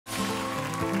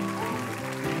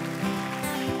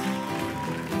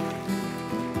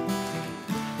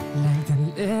Like the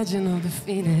legend of the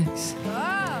phoenix.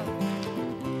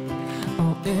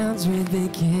 All ends with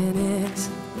beginnings.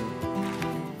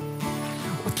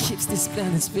 What keeps this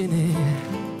planet spinning?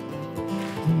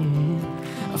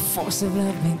 A force of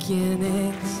love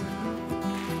beginnings.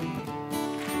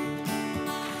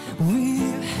 We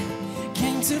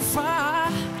came too far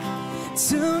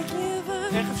together.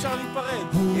 איך אפשר להיפרד?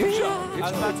 אי אפשר.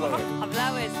 אז בהצלחה.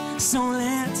 So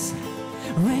let's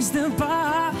raise the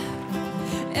bar.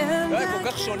 הם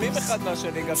כל כך שונים אחד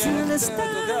מהשני, גם אתה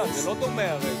יודע, זה לא דומה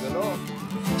הרי, זה לא...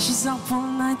 She's up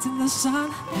all night in the sun.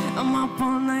 I'm up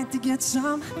all night to get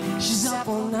some. She's up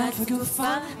all night for good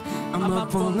fun. I'm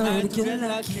up all night to get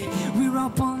lucky. We're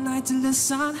up all night till the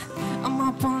sun. I'm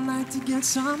up all night to get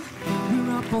some.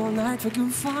 We're up all night for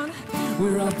good fun.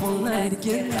 We're up all night to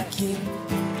get lucky.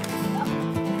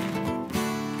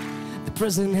 The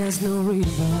present has no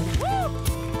rebound.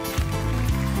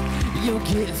 Your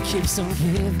gift keeps on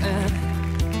giving.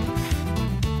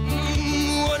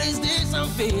 What is this I'm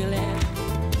feeling?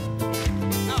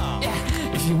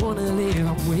 Yeah, if you wanna live,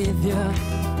 I'm with you.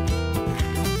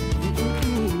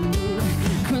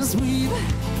 Cause we've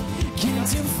came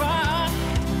too far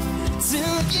to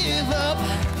give up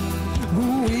who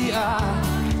we are.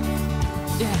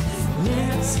 Yeah,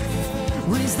 let's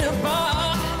raise the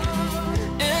bar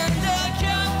and the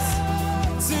cups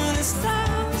to the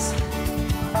stars.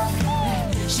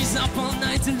 She's up all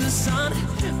night till the sun.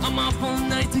 I'm up all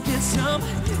night to get some.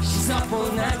 She's up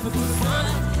all night for good fun.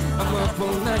 I'm up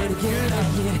all night to get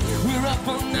lucky. We're up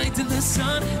all night till the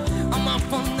sun. I'm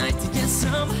up all night to get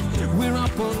some. We're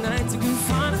up all night to good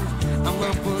fun. I'm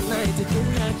up all night to get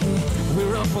lucky.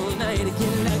 We're up all night to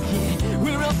get lucky.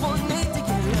 We're up all night to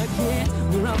get lucky.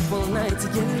 We're up all night to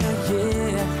get lucky.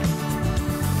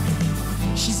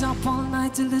 She's up all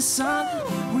night till the sun.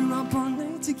 We're up all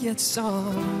night to get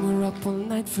some. We're up all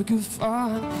night for good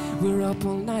fun. We're up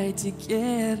all night to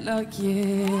get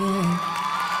lucky.